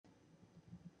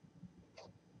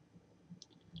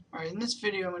Alright, in this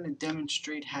video I'm going to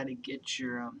demonstrate how to get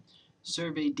your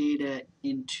survey data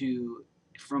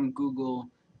from Google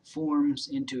Forms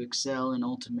into Excel and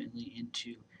ultimately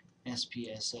into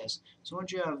SPSS. So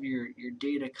once you have your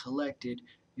data collected,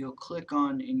 you'll click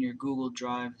on in your Google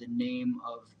Drive the name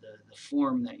of the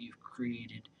form that you've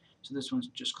created. So this one's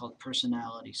just called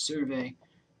Personality Survey.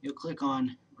 You'll click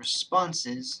on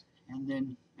Responses, and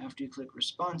then after you click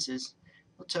Responses,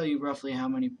 it'll tell you roughly how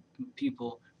many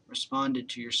people responded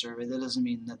to your survey. That doesn't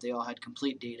mean that they all had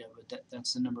complete data, but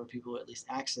that's the number of people who at least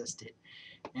accessed it.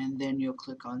 And then you'll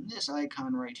click on this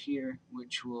icon right here,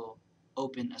 which will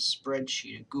open a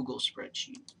spreadsheet, a Google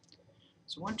spreadsheet.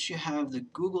 So once you have the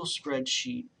Google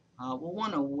spreadsheet, we'll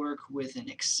want to work with an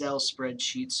Excel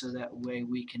spreadsheet so that way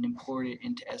we can import it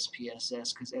into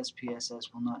SPSS, because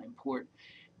SPSS will not import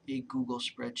a Google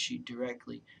spreadsheet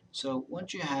directly. So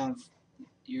once you have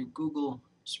your Google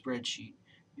spreadsheet,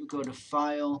 you go to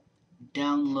File,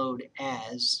 Download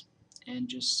As, and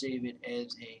just save it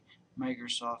as a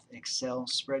Microsoft Excel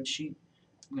spreadsheet.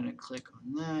 I'm going to click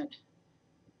on that,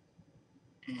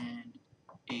 and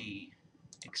a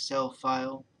Excel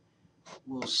file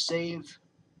will save.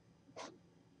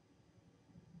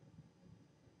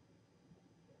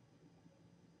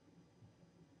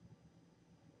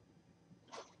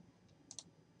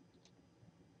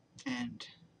 And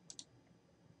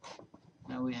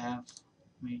now we have,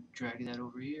 let me drag that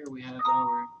over here, we have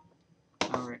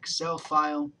our Excel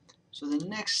file. So the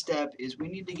next step is we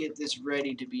need to get this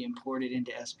ready to be imported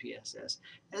into SPSS.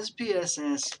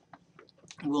 SPSS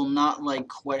will not like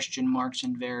question marks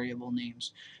and variable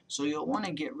names. So you'll want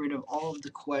to get rid of all of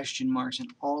the question marks and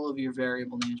all of your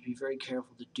variable names. Be very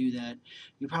careful to do that.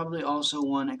 You probably also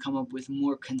want to come up with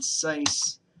more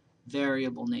concise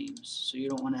variable names. So you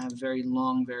don't want to have very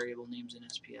long variable names in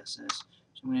SPSS.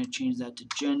 So I'm going to change that to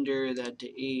gender, that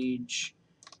to age,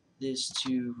 this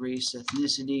to race,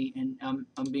 ethnicity, and I'm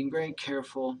being very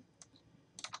careful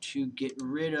to get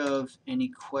rid of any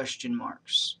question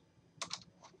marks.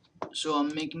 So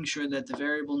I'm making sure that the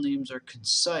variable names are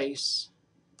concise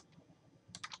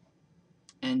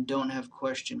and don't have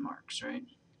question marks, right?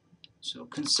 So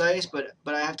concise, but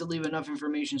I have to leave enough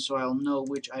information so I'll know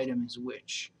which item is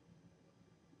which.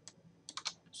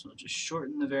 So just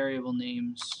shorten the variable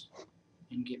names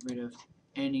and get rid of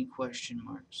any question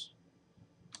marks.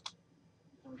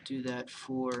 I'll do that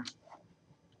for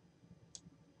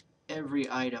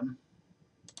every item.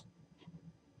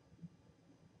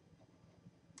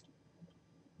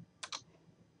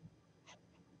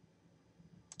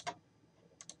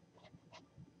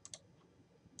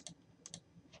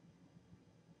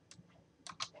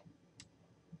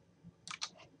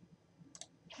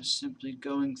 Just simply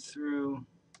going through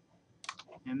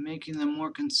and making them more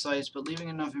concise, but leaving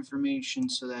enough information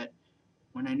so that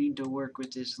when I need to work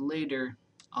with this later,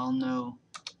 I'll know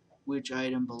which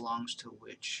item belongs to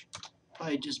which.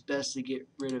 Probably just best to get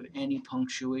rid of any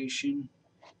punctuation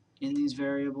in these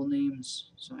variable names,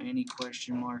 so any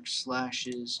question marks,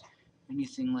 slashes,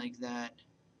 anything like that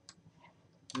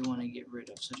we want to get rid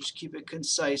of. So just keep it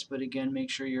concise, but again make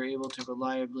sure you're able to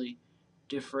reliably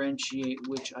differentiate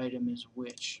which item is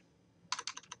which.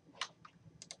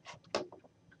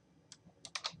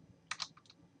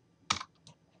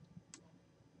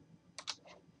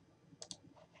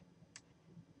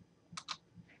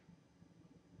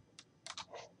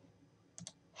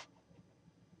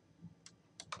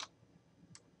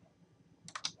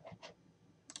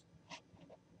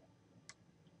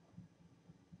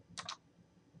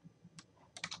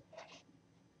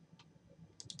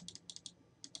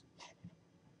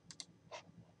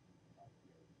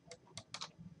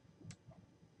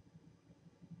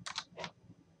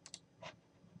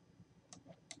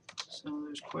 So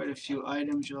there's quite a few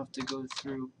items. You'll have to go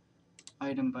through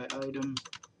item by item.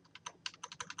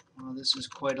 This is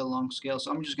quite a long scale, so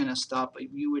I'm just going to stop.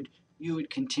 You would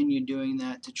continue doing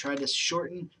that to try to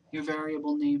shorten your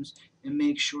variable names and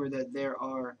make sure that there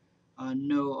are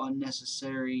no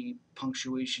unnecessary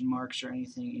punctuation marks or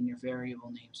anything in your variable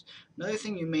names. Another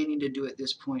thing you may need to do at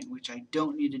this point, which I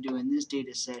don't need to do in this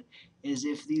data set, is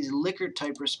if these Likert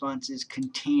type responses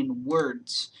contain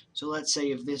words. So let's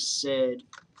say if this said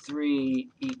 3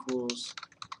 equals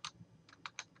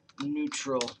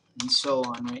neutral and so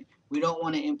on, right? We don't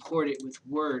want to import it with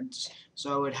words,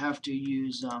 so I would have to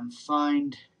use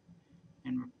find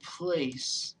and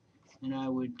replace, and I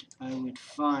would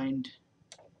find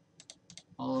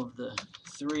all of the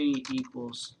 3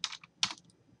 equals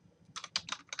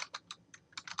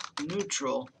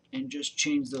neutral and just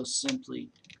change those simply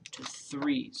to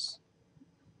 3's.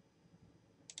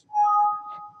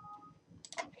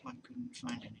 I couldn't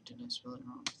find any. Did I spell it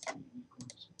wrong? 3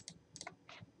 equals.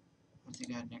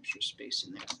 think I had an extra space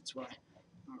in there, that's why.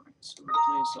 Alright, so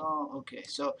replace all. Okay,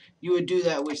 so you would do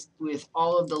that with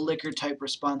all of the liquor type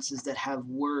responses that have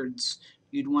words.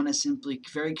 You'd want to simply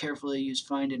very carefully use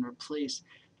find and replace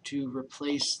to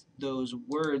replace those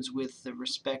words with the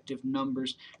respective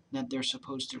numbers that they're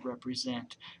supposed to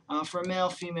represent. For male,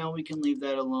 female, we can leave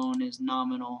that alone as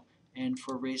nominal, and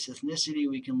for race, ethnicity,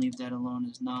 we can leave that alone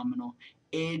as nominal.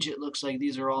 Age, it looks like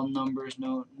these are all numbers,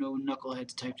 no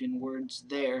knuckleheads typed in words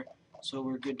there, so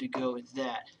we're good to go with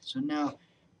that. So now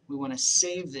we want to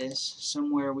save this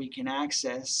somewhere we can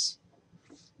access.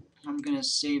 I'm going to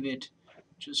save it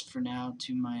just for now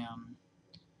to my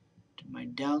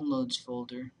downloads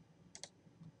folder,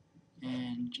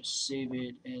 and just save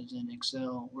it as an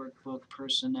Excel workbook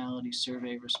personality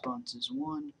survey responses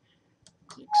 1.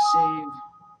 Click save.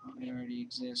 Oh, it already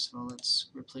exists. Well, let's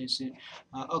replace it.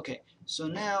 Okay, so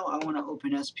now I want to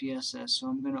open SPSS. So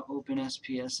I'm going to open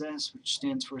SPSS, which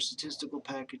stands for Statistical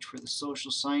Package for the Social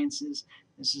Sciences.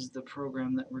 This is the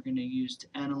program that we're going to use to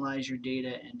analyze your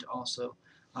data and also,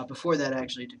 before that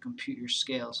actually, to compute your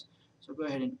scales. So go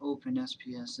ahead and open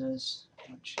SPSS,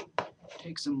 which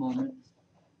takes a moment.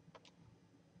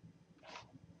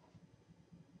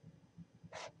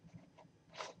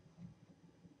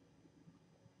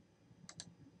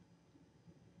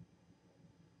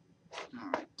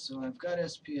 Alright, so I've got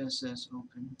SPSS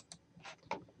open,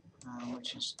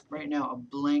 which is right now a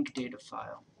blank data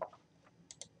file.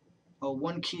 Oh,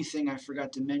 one key thing I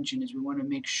forgot to mention is we want to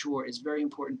make sure, it's very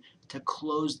important to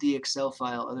close the Excel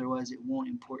file, otherwise it won't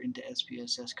import into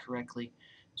SPSS correctly.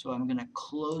 So I'm going to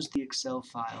close the Excel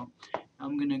file.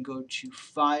 I'm going to go to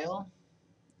File,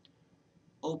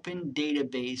 Open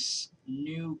Database,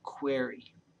 New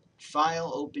Query.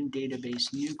 File, Open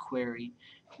Database, New Query.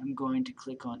 I'm going to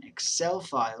click on Excel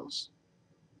Files,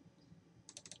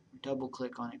 double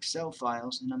click on Excel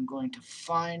Files, and I'm going to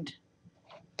find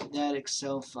that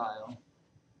Excel file,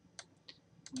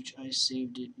 which I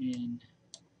saved it in,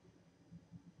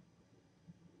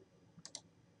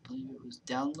 I believe it was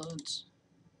downloads.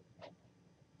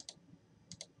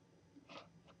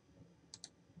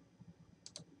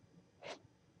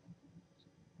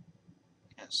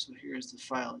 Yeah, so here's the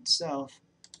file itself.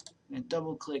 I'm going to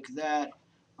double click that.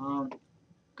 I'm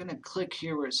going to click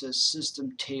here where it says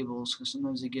System Tables, because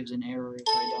sometimes it gives an error if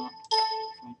I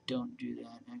don't do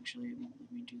that. Actually, it won't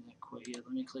let me do that quite yet.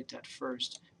 Let me click that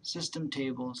first. System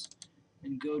Tables,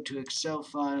 and go to Excel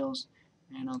Files,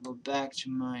 and I'll go back to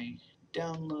my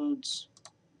downloads,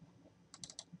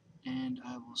 and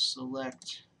I will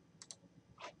select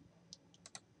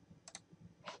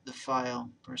the file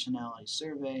Personality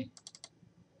Survey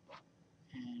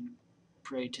and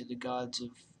pray to the gods of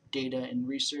data and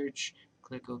research.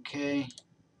 Click OK,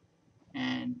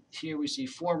 and here we see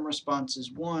form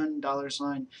responses 1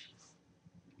 $.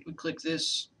 We click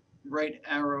this right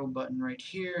arrow button right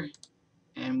here,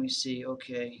 and we see,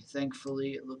 okay,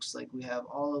 thankfully it looks like we have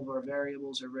all of our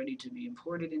variables are ready to be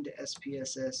imported into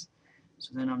SPSS.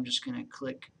 So then I'm just going to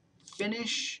click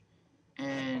finish,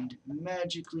 and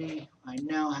magically I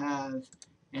now have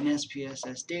an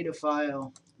SPSS data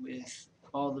file with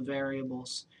all the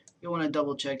variables. You'll want to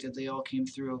double check that they all came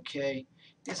through okay.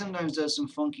 It sometimes does some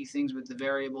funky things with the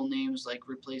variable names, like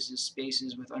replaces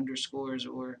spaces with underscores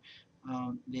or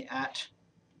the at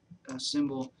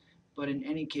symbol, but in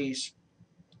any case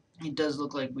it does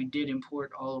look like we did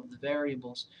import all of the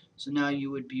variables. So now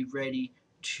you would be ready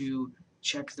to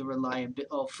check the reliability.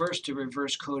 Oh, first to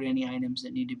reverse code any items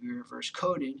that need to be reverse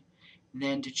coded,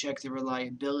 then to check the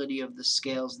reliability of the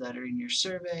scales that are in your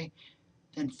survey,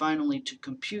 then finally to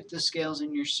compute the scales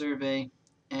in your survey,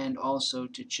 and also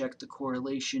to check the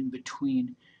correlation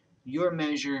between your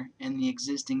measure and the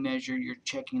existing measure you're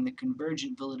checking the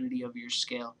convergent validity of your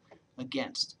scale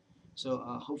against. So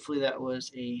hopefully that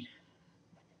was a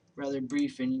rather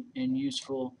brief and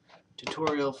useful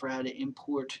tutorial for how to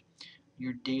import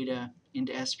your data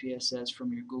into SPSS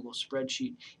from your Google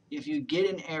spreadsheet. If you get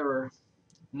an error,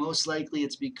 most likely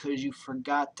it's because you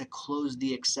forgot to close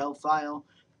the Excel file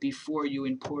before you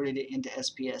imported it into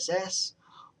SPSS,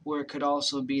 or it could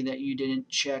also be that you didn't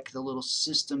check the little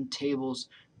system tables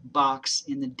box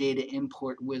in the data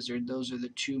import wizard. Those are the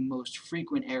two most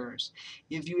frequent errors.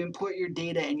 If you import your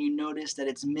data and you notice that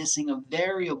it's missing a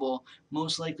variable,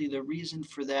 most likely the reason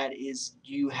for that is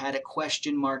you had a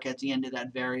question mark at the end of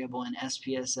that variable, and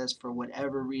SPSS, for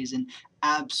whatever reason,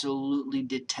 absolutely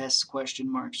detests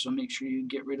question marks. So make sure you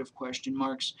get rid of question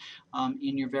marks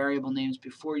in your variable names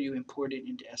before you import it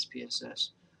into SPSS.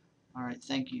 All right,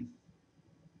 thank you.